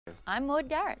I'm Maude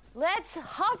Garrett. Let's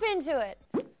hop into it.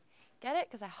 Get it?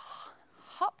 Because I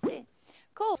hopped in.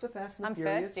 Cool. I'm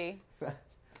thirsty.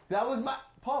 That was my...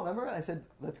 Paul, remember? I said,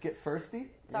 let's get thirsty.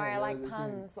 Sorry, I like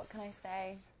puns. What can I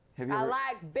say? I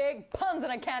like big puns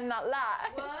and I cannot lie.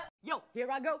 What? Yo,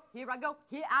 here I go, here I go,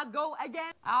 here I go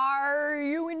again. Are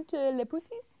you into le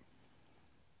pussies?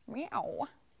 Meow.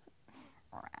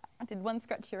 Did one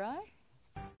scratch your eye?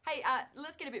 Hey,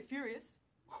 let's get a bit furious.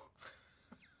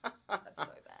 That's so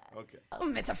bad. Okay.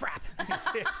 It's a frap.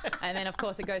 And then, of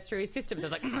course, it goes through his system, so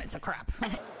it's like, it's a crap.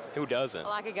 Who doesn't? I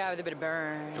like a guy with a bit of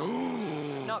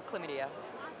burn. Not chlamydia.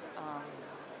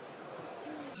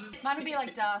 Mine would be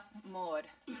like Darth Maud.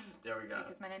 There we go.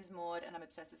 Because my name's Maud and I'm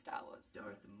obsessed with Star Wars.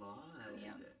 Darth Maud.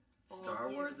 Yeah. Star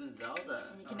Wars and Zelda.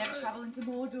 And you can never travel into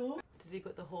Mordor. Does he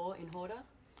put the whore in Horder?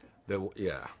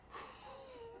 Yeah.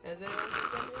 Is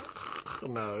it?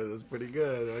 No, it was pretty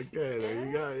good. Okay, there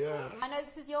you go, yeah. I know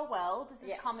this is your world. This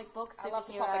is comic books, I love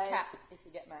to pop a cap if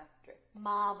you get my drift.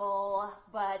 Marvel,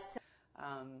 but...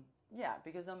 Yeah,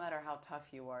 because no matter how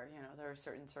tough you are, you know, there are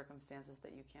certain circumstances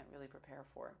that you can't really prepare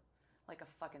for. Like a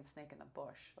fucking snake in the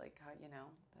bush. Like, how, you know,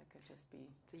 that could just be...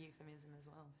 It's a euphemism as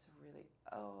well. It's a really...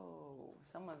 Oh,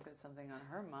 someone's got something on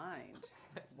her mind.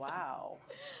 Wow.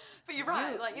 But you're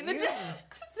right, like in the...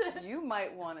 You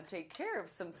might want to take care of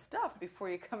some stuff before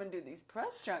you come and do these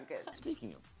press junkets.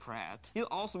 Speaking of Pratt, he'll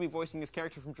also be voicing his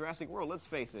character from Jurassic World. Let's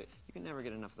face it, you can never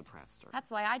get enough of the Pratt story.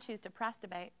 That's why I choose to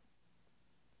prasturbate.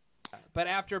 But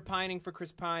after pining for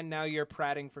Chris Pine, now you're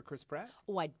pratting for Chris Pratt?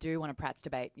 Oh, I do want to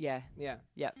prasturbate, yeah. Yeah.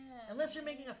 Yep. Unless you're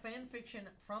making a fan fiction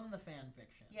from the fan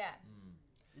fiction. Yeah.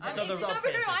 Is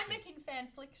that I'm making fan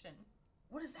fliction.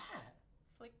 What is that?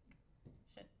 Fliction.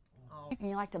 Oh. And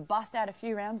you like to bust out a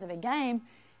few rounds of a game,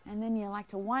 and then you like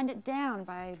to wind it down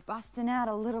by busting out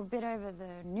a little bit over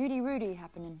the nudie-rooty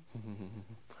happening.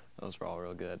 Those were all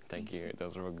real good. Thank you.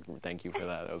 Thank you for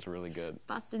that. That was really good.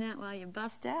 Busting out while you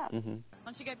bust out.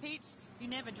 Once you go peach, you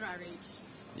never dry reach.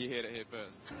 You hit it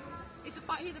first. He's a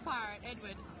pirate,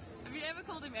 Edward. Have you ever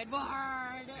called him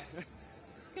Edward?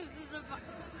 Because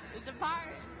he's a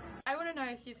pirate. I want to know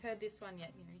if you've heard this one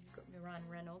yet. You know, you've got Ryan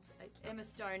Reynolds, Emma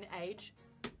Stone Age.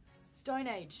 Stone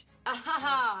Age.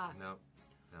 Ahaha! No.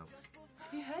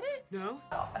 Have you heard it? No.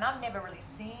 And I've never really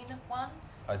seen one.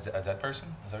 A dead person?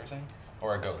 Is that what you're saying?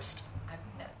 Or a ghost? I've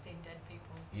never seen dead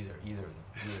people. Either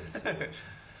of them.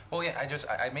 Well, yeah,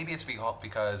 I maybe it's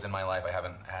because in my life I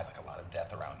haven't had like a lot of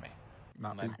death around me.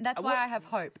 Not me. That's why I have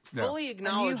hope. Fully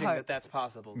acknowledging that that's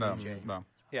possible, No, DJ. no.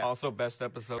 Yeah. Also, best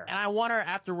episode. And I want her,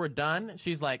 after we're done,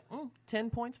 she's like, 10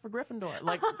 points for Gryffindor.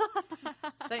 Like,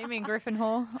 Don't you mean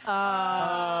Gryffindor? Oh.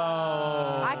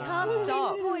 I can't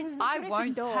stop. I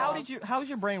won't stop. How's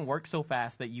your brain work so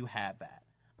fast that you have that?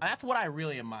 That's what I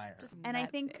really admire. And I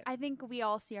think we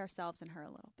all see ourselves in her a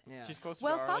little bit. Yeah. She's close to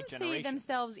Well, our some generation. see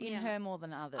themselves in her more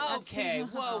than others. Okay,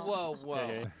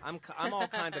 whoa. I'm all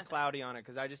kinds of cloudy on it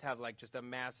because I just have like just a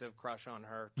massive crush on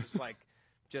her.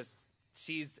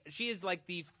 She is like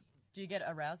the... Do you get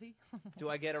a Rousey? Do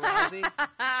I get a Rousey?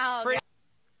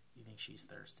 You think she's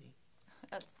thirsty?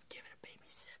 Give it a baby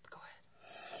sip. Go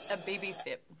ahead. A BB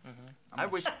sip. I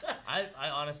wish... I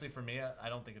honestly, for me, I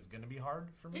don't think it's going to be hard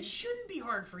for me. It shouldn't be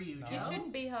hard for you, Joe. It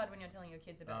shouldn't be hard when you're telling your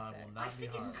kids about sex. It will not be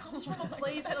hard. It comes from a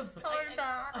place of... So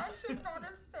bad. I should not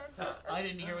have said that. I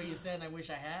didn't hear what you said, and I wish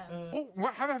I had.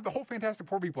 Have the whole Fantastic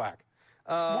Four be black?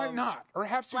 Why not? Or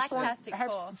have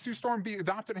Sue Storm be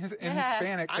adopted in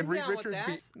Hispanic and Reed Richards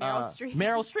be... Meryl Streep.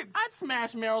 Meryl Streep. I'd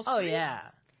smash Meryl Streep. Oh, yeah.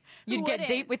 You'd get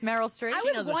deep with Meryl Streep? I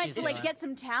would want to get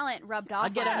some talent rubbed off.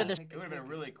 I'd get under the... It would have been a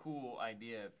really cool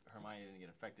idea if Hermione didn't get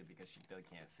affected because she really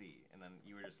can't see. And then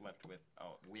you were just left with a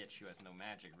witch who has no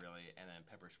magic, really, and then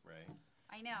pepper spray.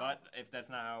 I know. But if that's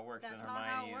not how it works, then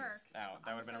Hermione is out.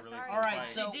 That would have been a really cool All right, fight.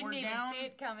 so Didn't we're even down... see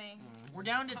it coming. We're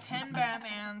down to 10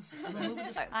 Batmans.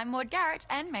 I'm Maude Garrett,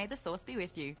 and may the source be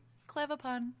with you. Clever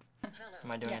pun.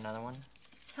 Am I doing another one?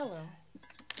 Hello.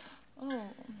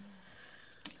 Oh.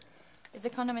 Is a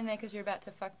condom in there because you're about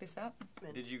to fuck this up?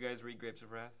 Did you guys read Grapes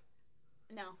of Wrath?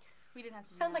 No, we didn't have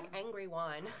to. Sounds like angry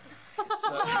wine.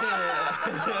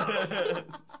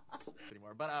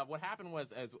 Anymore. But what happened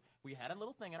was, as we had a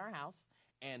little thing in our house,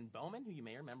 and Bowman, who you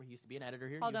may remember, he used to be an editor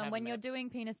here. Hold on, when you're doing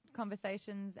penis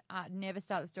conversations, never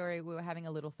start the story. We were having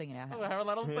a little thing in our house. We were having a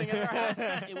little thing in our house.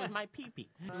 It was my pee-pee.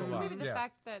 Maybe the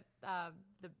fact that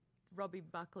the Robbie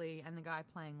Buckley and the guy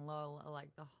playing Lol are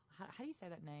like the... How do you say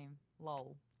that name?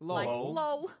 Lol. Lol. Like,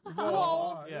 lol.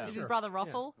 Lol. Yeah, is his brother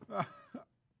Roffle? Yeah.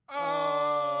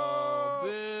 Oh,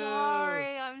 boo.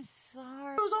 Sorry, I'm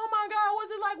sorry. Oh my God, was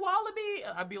it like Wallaby?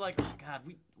 I'd be like, oh God,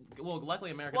 well,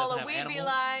 luckily America doesn't have animals. We'd be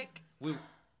like...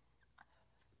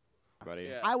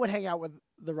 Buddy. I would hang out with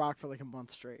The Rock for like a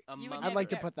month straight. I'd like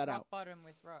to put that out. Bottom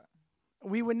with Rock.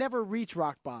 We would never reach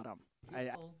rock bottom. I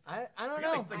don't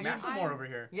know. It's like Macklemore over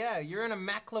here. Yeah, you're in a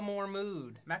Macklemore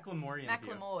mood. Macklemorean.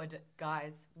 Macklemore,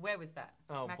 guys. Where was that?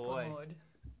 Oh, boy.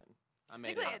 I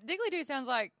made it up. Digley-Doo sounds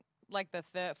like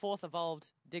the fourth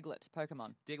evolved Diglett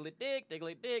Pokemon. Diglett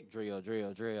Dig.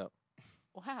 Drill.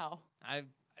 Wow.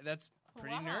 That's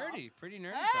pretty nerdy. Pretty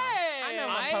nerdy. Hey! I know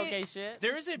my poke shit.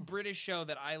 There is a British show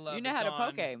that I love. You know how to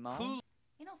poke, Mom. Hulu.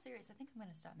 In all serious, I think I'm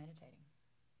going to start meditating.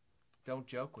 Don't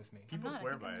joke with me. People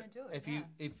swear by it.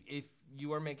 If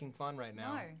you are making fun right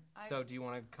now. No. So do you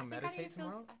want to come meditate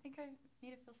tomorrow? I think I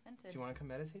need to feel centered. Do you want to come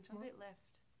meditate tomorrow? I'm a bit left.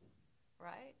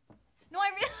 Right? No, I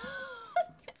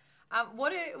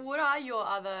really... what are your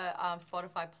other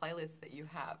Spotify playlists that you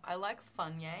have? I like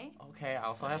Funny. Okay, I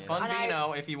also have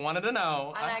Funbino, if you wanted to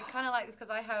know. And I kind of like this because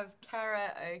I have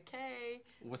karaoke.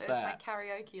 What's so that? It's my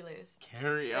karaoke list.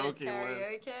 Karaoke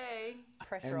list.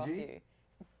 Pressure off you.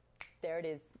 There it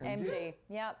is. MG.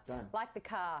 Yep. Done. Like the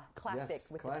car. Classic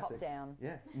Yes, with classic. the top down.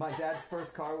 Yeah. My dad's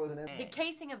first car was an MG. The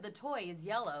casing of the toy is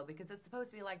yellow because it's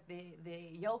supposed to be like the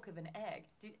yolk of an egg.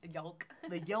 Yolk.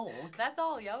 The yolk? That's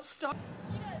all yolk. Stop.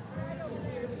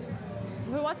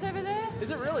 What's over there?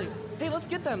 Is it really? Hey, let's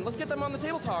get them. Let's get them on the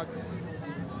table talk.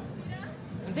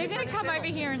 They're going to come over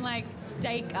here and like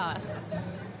stake us.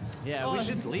 Yeah, we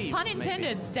should leave. Pun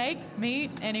intended. Steak, meat,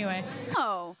 anyway.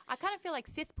 Oh, I kind of feel like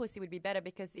Sith pussy would be better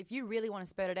because if you really want to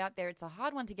spurt it out there, it's a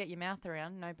hard one to get your mouth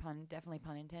around. No pun, definitely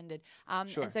pun intended. And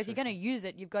so if you're going to use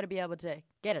it, you've got to be able to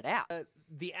get it out.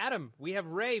 The Atom. We have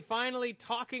Ray finally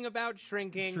talking about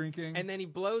shrinking. And then he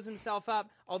blows himself up.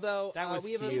 Although that was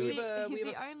we have He's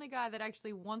the only guy that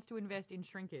actually wants to invest in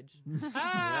shrinkage.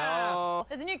 No.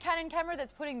 There's a new Canon camera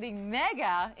that's putting the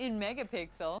mega in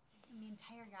megapixel. The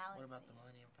entire galaxy. What about the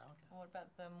Millennium Falcon? What about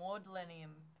the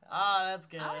Maudlenium? Oh, that's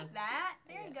good. I like that.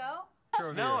 There you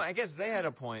go. No, I guess they had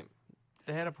a point.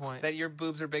 They had a point. that your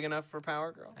boobs are big enough for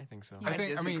Power Girl. I think so.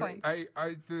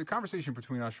 The conversation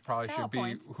between us probably should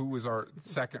be who was our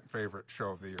second favorite show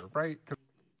of the year, right?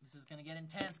 This is gonna get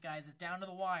intense, guys. It's down to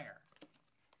the wire.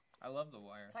 I love The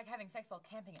Wire. It's like having sex while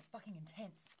camping. It's fucking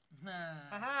intense.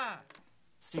 Aha!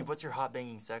 Steve, what's your hot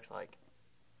banging sex like?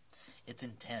 It's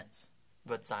intense.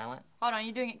 But silent? Hold on,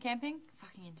 you doing it camping?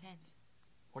 Fucking intense.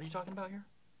 What are you talking about here?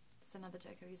 It's another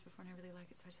joke I used before and I really like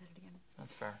it, so I said it again.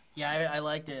 That's fair. Yeah, I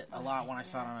liked it a lot when I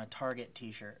saw it on a Target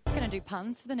t-shirt. I'm going to do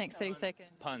puns for the next 30 seconds.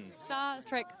 Puns. Star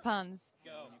Trek puns.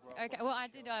 Okay, well,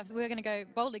 we're going to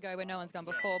boldly go where no one's gone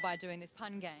before by doing this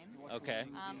pun game. Okay.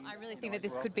 I really think that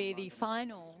this could be the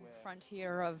final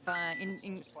frontier of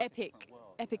in epic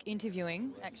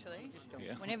interviewing, actually.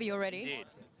 Yeah. Whenever you're ready. Indeed.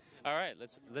 All right,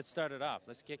 let's start it off.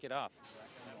 Let's kick it off.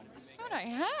 I thought I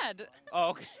had. Oh,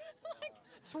 okay. Like,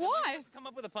 twice. Come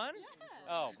up with a pun?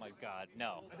 Yeah. Oh my God,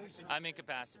 no. I'm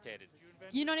incapacitated.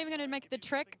 You're not even going to make the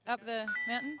trek up the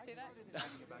mountain? See that?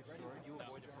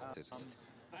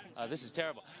 This is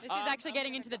terrible. This is actually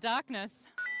getting into the darkness.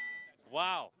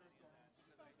 Wow.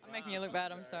 I'm making you look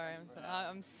bad. I'm sorry.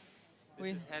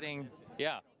 This is heading.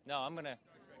 Yeah. No, I'm gonna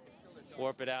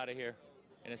warp it out of here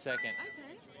in a second.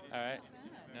 Okay. All right.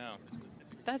 No.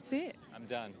 That's it. I'm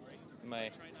done.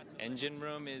 My engine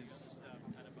room is.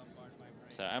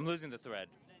 Sorry, I'm losing the thread.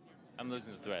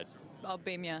 I'll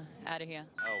beam you out of here.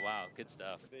 Oh wow, good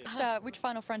stuff. Which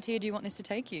final frontier do you want this to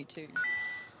take you to?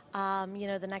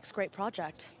 The next great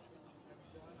project.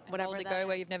 Whatever Boldly go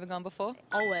where you've never gone before?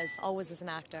 Always as an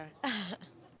actor.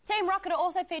 Team Rocket are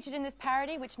also featured in this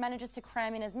parody, which manages to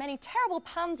cram in as many terrible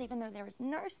puns, even though there is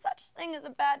no such thing as a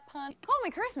bad pun.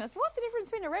 Holy Christmas, what's the difference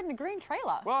between a red and a green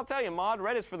trailer? Well, I'll tell you, Maude,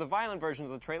 red is for the violent version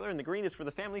of the trailer, and the green is for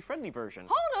the family-friendly version.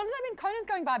 Hold on, does that mean Conan's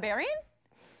going barbarian?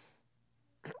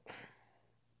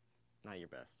 Not your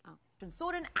best. Oh.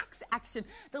 Sword and axe action.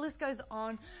 The list goes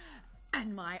on.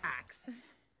 And my axe.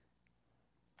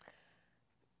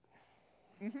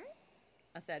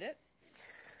 I said it.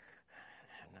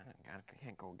 I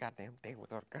can't go a goddamn day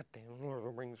without a goddamn Lord of the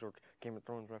Rings or Game of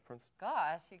Thrones reference.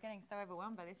 Gosh, you're getting so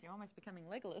overwhelmed by this, you're almost becoming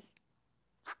Legolas.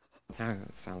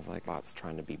 Sounds like Bot's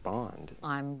trying to be Bond.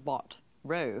 I'm Bot.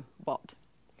 Bot.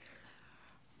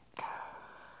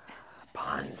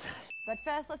 Puns. But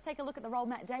first, let's take a look at the role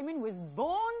Matt Damon was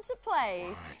born to play.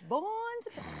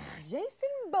 Jason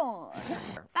Bourne.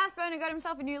 Fastboner got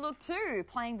himself a new look too,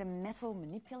 playing the metal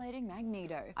manipulating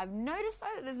Magneto. I've noticed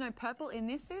though that there's no purple in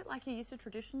this suit like he used to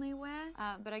traditionally wear,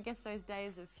 but I guess those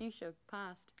days of fuchsia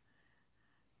passed.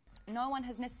 No one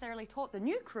has necessarily taught the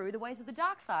new crew the ways of the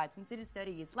dark side since it is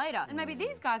 30 years later. And maybe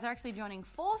these guys are actually joining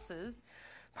forces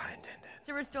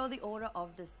to restore the order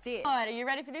of the Sith. All right, are you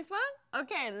ready for this one?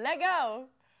 Okay, let go.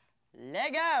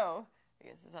 Let go.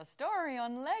 This is a story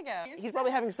on Lego. He's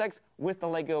probably having sex with the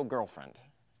Lego girlfriend.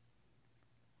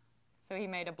 So he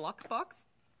made a blocks box?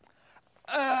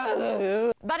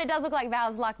 But it does look like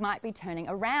Valve's luck might be turning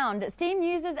around. Steam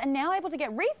users are now able to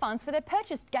get refunds for their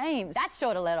purchased games. That's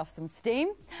sure to let off some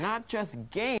steam. Not just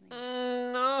games.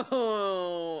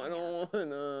 No, I don't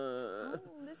wanna.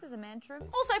 This is a mantra.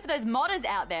 Also, for those modders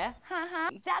out there,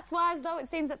 stats-wise though, it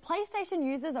seems that PlayStation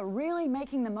users are really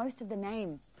making the most of the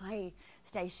name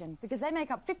PlayStation because they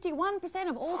make up 51%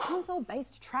 of all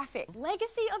console-based traffic.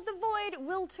 Legacy of the Void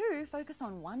will too focus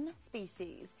on one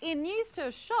species. In news to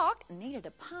shock, needed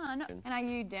a pun. And are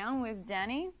you down with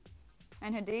Danny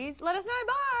and her D's? Let us know.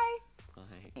 Bye.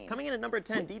 Coming in at number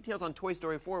 10, details on Toy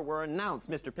Story 4 were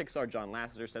announced. Mr. Pixar John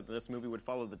Lasseter said that this movie would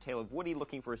follow the tale of Woody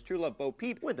looking for his true love Bo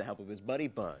Peep with the help of his buddy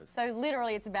Buzz. So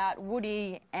literally it's about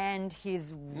Woody and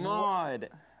his... Maude.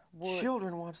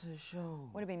 Children watch this show.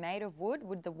 Would it be made of wood?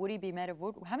 Would the Woody be made of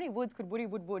wood? How many woods could Woody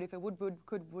wood if a wood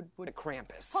could wood?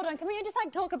 Krampus. Hold on, can we just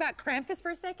talk about Krampus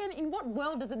for a second? In what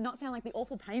world does it not sound like the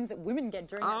awful pains that women get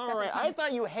during that special time? I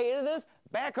thought you hated this.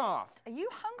 Back off. Are you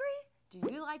hungry?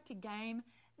 Do you like to game?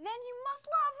 Then you must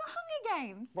love the Hunger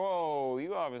Games. Whoa,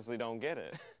 you obviously don't get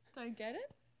it. Don't get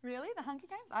it? Really? The Hunger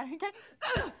Games? I don't get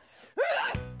it.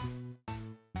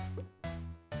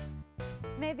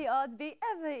 May the odds be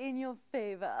ever in your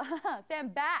favor. Sam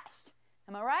bashed.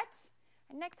 Am I right?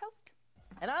 And next host.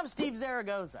 And I'm Steve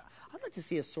Zaragoza. I'd like to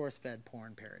see a SourceFed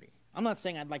porn parody. I'm not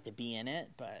saying I'd like to be in it,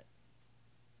 but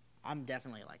I'm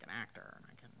definitely like an actor, and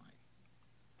I can like...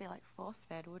 Be like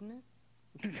force-fed, wouldn't it?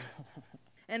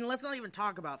 And let's not even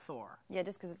talk about Thor. Yeah,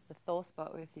 just because it's the Thor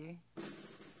spot with you.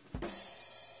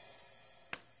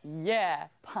 Yeah,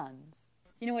 puns.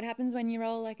 You know what happens when you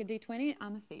roll like a D20?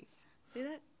 I'm a thief. See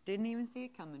that? Didn't even see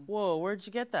it coming. Whoa, where'd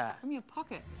you get that? From your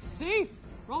pocket. Thief!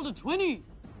 Rolled a 20!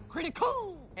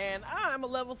 Critical! And I'm a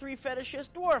level 3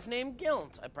 fetishist dwarf named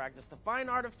Gilt. I practice the fine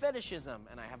art of fetishism,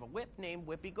 and I have a whip named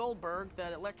Whippy Goldberg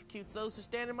that electrocutes those who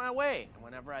stand in my way. And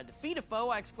whenever I defeat a foe,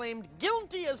 I exclaimed,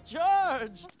 "Guilty as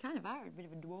charged!" Kind of are a bit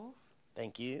of a dwarf.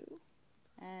 Thank you.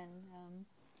 And,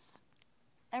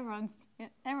 everyone in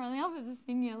the office is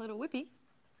giving you a little whippy.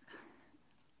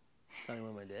 Tell me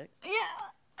with my dick? Yeah!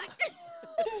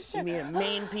 You mean a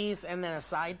main piece and then a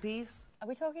side piece? Are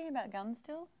we talking about guns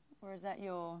still? Or is that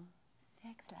your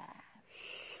sex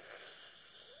life?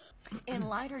 In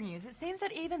lighter news, it seems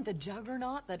that even the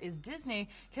juggernaut that is Disney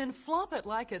can flop it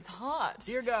like it's hot.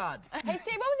 Dear God. Hey,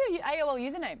 Steve, what was your AOL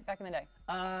username back in the day?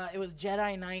 It was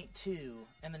Jedi Knight 2,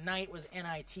 and the Knight was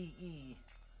N-I-T-E.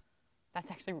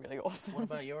 That's actually really awesome. What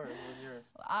about yours? What was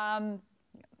yours?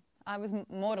 I was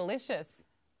more delicious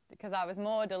because I was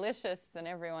more delicious than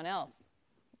everyone else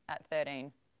at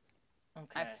 13.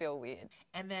 Okay. I feel weird.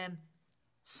 And then,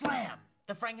 slam!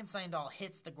 The Frankenstein doll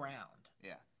hits the ground.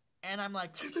 Yeah. And I'm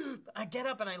like, I get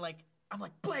up and I'm like,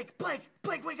 Blake,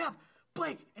 wake up!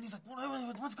 Blake! And he's like,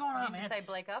 what's going on, man? Did you say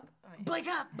Blake up? Blake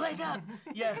up!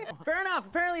 Yeah. Fair enough.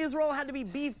 Apparently his role had to be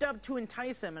beefed up to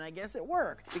entice him, and I guess it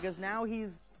worked, because now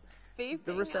he's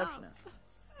the receptionist.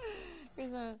 Chris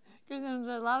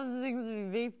loves things to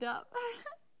be beefed up.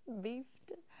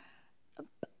 Beefed up.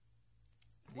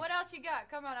 What else you got?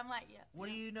 Come on, I'm like, yeah. What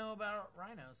do you know about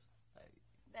rhinos?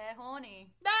 They're horny.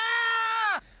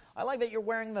 Ah! I like that you're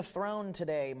wearing the throne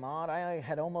today, Maude. I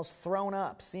had almost thrown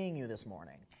up seeing you this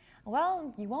morning.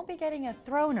 Well, you won't be getting a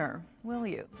throner, will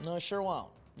you? No, sure won't.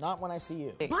 Not when I see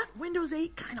you. But Windows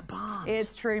 8 kind of bombed.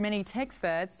 It's true. Many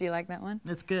techsperts. Do you like that one?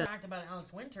 It's good. Fact about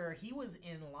Alex Winter, he was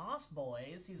in Lost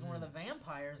Boys. He's one of the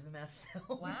vampires in that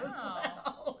film as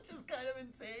well, which is kind of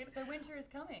insane. So Winter is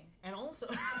coming. And also,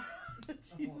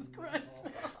 Jesus Christ.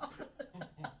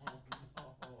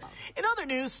 In other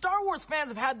news, Star Wars fans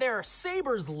have had their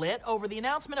sabers lit over the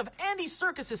announcement of Andy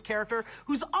Serkis's character,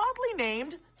 who's oddly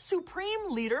named Supreme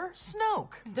Leader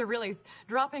Snoke. They're really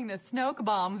dropping the Snoke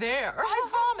bomb there.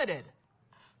 I vomited.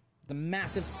 It's a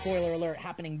massive spoiler alert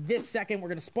happening this second. We're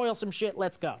going to spoil some shit.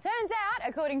 Let's go. Turns out,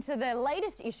 according to the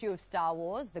latest issue of Star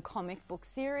Wars, the comic book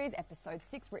series, Episode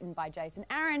 6, written by Jason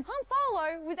Aaron, Han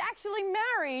Solo was actually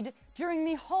married during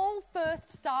the whole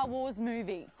first Star Wars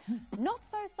movie. Not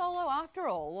so solo after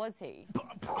all, was he?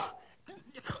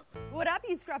 What up,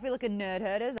 you scruffy-looking nerd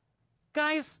herders?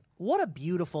 Guys, what a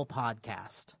beautiful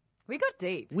podcast. We got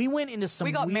deep. We went into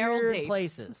some weird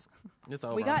places. It's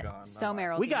over. We got so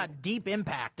Meryl. We got deep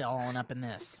impact all up in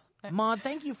this. Maude,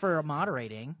 thank you for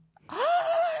moderating.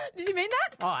 Did you mean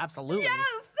that? Oh, absolutely.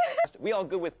 Yes! We all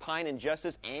good with Pine and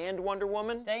Justice and Wonder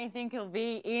Woman? Don't you think he'll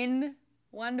be in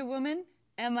Wonder Woman?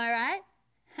 Am I right?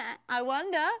 I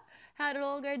wonder how'd it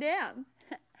all go down.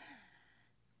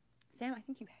 Sam, I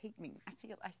think you hate me. I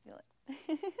feel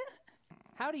it.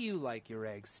 How do you like your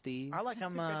eggs, Steve? I like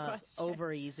them That's a good question.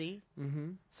 over easy.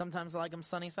 Mm-hmm. Sometimes I like them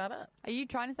sunny side up. Are you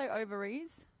trying to say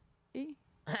ovaries?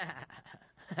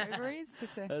 Ovaries?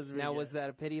 Now, was that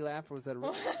a pity laugh or was that a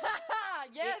real?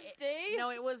 Yes, Steve.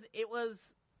 No, it was It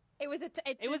was It was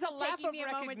a laugh taking of me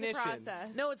a moment to recognition. process.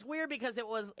 No, it's weird because it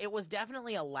was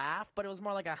definitely a laugh, but it was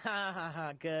more like a ha ha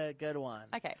ha good one.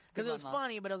 Okay. Because it was Good one,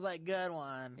 funny, but it was like good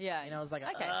one. Yeah. You know, it was like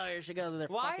Okay. oh, here she goes with her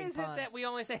Why fucking is it puns. that we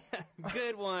only say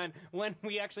good one when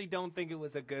we actually don't think it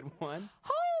was a good one?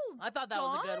 Hold I thought that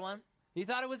was a on. good one. You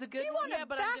thought it was a good You one? want to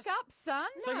but I'm back just- up, son?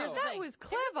 So here's the that thing. was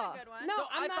clever. It was a good one. No, So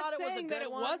I'm I not thought it was a saying that good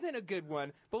it one. wasn't a good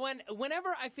one. But whenever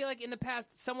I feel like in the past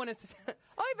someone has said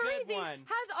Ovaries good one,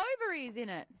 has ovaries in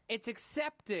it. it's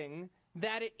accepting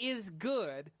that it is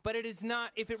good, but it is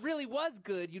not. If it really was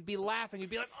good, you'd be laughing. You'd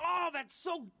be like, "Oh, that's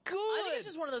so good." I think it's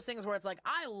just one of those things where it's like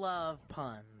I love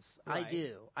puns. I Right.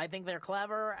 do. I think they're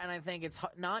clever, and I think it's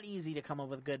not easy to come up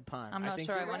with good puns. I'm not think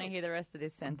sure I you're want to right. hear the rest of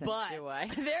this sentence, But- do I?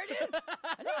 There it is.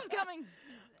 I knew it was coming.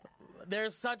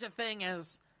 There's such a thing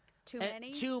as Too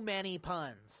many? too many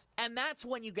puns, and that's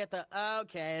when you get the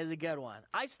okay, it's a good one.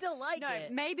 I still like No,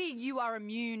 it. maybe you are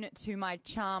immune to my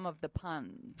charm of the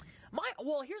pun.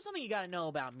 Well, here's something you got to know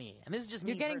about me, and this is just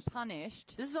You're me. getting personally.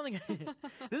 punished. This is something.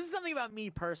 This is something about me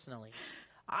personally.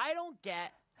 I don't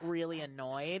get really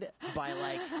annoyed by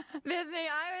like. There's me.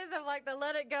 I always have like the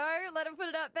let it go, let him put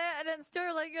it out there, and then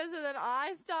still like goes, and then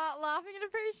I start laughing and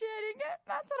appreciating it.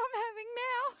 That's what I'm having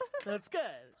now. That's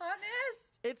good. Punished.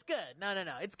 It's good. No,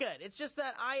 it's good. It's just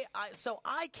that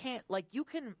I can't like you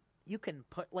can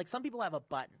put like some people have a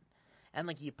button, and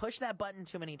like you push that button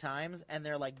too many times, and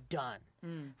they're like done.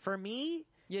 For me,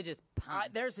 You're just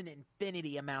pumped. there's an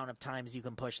infinity amount of times you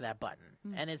can push that button,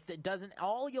 and it doesn't.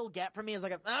 All you'll get from me is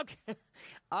like a okay,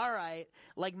 all right.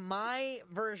 Like my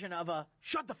version of a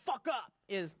shut the fuck up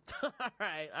is all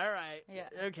right, Yeah.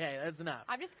 okay, that's enough.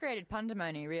 I've just created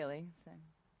pandemony, really. So.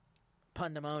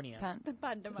 Pandemonia.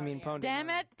 I mean, Damn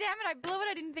it! I blew it.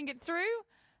 I didn't think it through.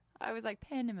 I was like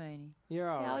pandemony. You're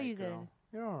all Yeah, right, I'll use girl.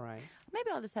 You're all right. Maybe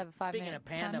I'll just have a 5 Speaking minute of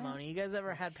pandemony, you guys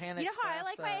ever had Panda You know how I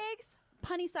like Express, my eggs?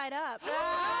 Punny side up.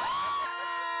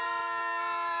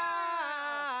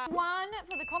 One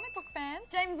for the comic book fans.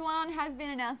 James Wan has been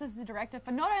announced as the director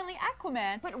for not only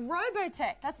Aquaman, but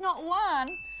Robotech. That's not one,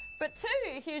 but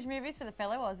two huge movies for the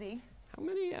fellow Aussie. How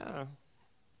many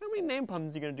name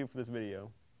puns are you gonna do for this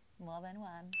video? More than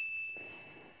one.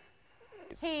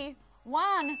 He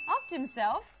upped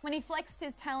himself when he flexed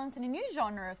his talents in a new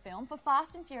genre of film for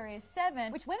Fast and Furious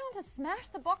 7, which went on to smash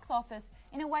the box office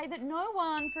in a way that no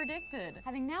one predicted,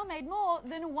 having now made more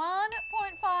than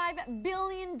 $1.5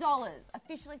 billion,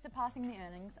 officially surpassing the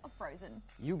earnings of Frozen.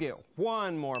 You get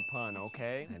one more pun,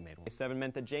 okay? I made one. 7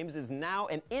 meant that James is now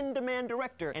an in-demand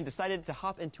director and decided to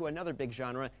hop into another big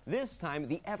genre, this time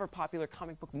the ever-popular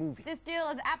comic book movie. This deal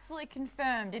is absolutely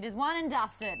confirmed. It is one and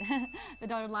dusted. The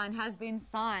dotted line has been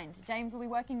signed. James will be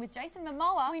working with Jason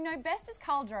Momoa, who we know best as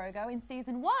Khal Drogo in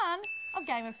Season 1 of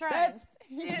Game of Thrones. That's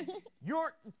it!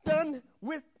 You're done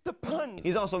with the pun!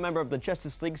 He's also a member of the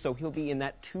Justice League, so he'll be in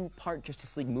that 2-part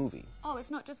Justice League movie. Oh,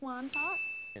 it's not just one part?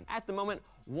 And at the moment,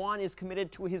 Wan is committed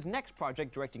to his next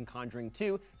project, directing Conjuring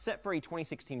 2, set for a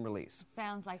 2016 release.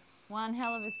 Sounds like one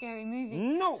hell of a scary movie.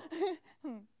 No!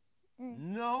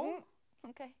 No!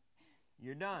 Okay.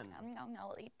 You're done.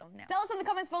 I'll eat them now. Tell us in the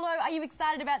comments below, are you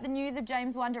excited about the news of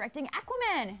James Wan directing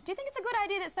Aquaman? Do you think it's a good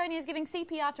idea that Sony is giving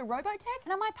CPR to Robotech?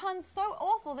 And are my puns so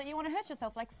awful that you want to hurt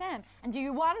yourself like Sam? And do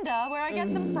you wonder where I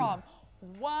get them from?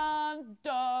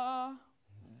 Wonder.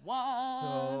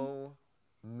 So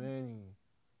many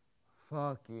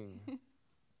fucking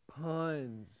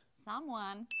puns.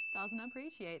 Someone doesn't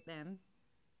appreciate them.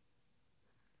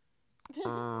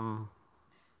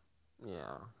 Yeah.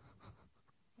 Are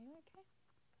you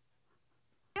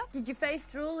okay? Did your face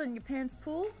drool and your pants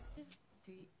pool?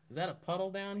 Is that a puddle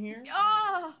down here?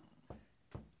 Oh!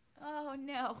 Oh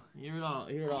no. Here it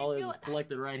all is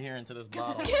collected right here into this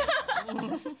bottle.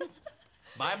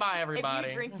 Bye-bye, everybody.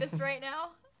 If you drink this right now.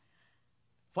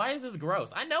 Why is this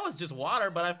gross? I know it's just water,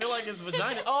 but I feel like it's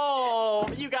vagina. Oh,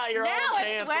 you got your own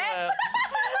pants wet.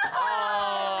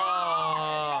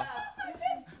 Oh.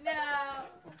 No.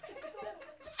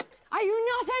 Are you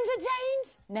not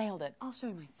entertained? Nailed it. I'll show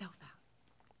myself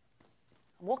out.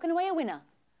 I'm walking away a winner.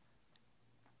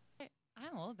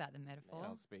 I'm all about the metaphor. I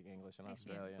don't speak English in Makes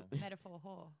me a Australia. Metaphor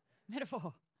whore.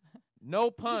 Metaphor.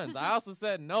 No puns. I also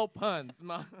said no puns.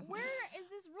 Where is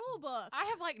this rule book? I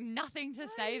have like nothing to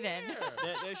say then.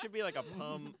 There should be like a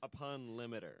pun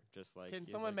limiter. Just like. Can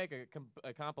someone make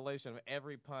a compilation of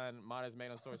every pun Maude has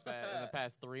made on SourceFed in the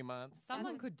past 3 months?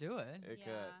 Someone could do it. It Yeah.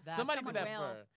 could. That- Somebody Someone did that will. for.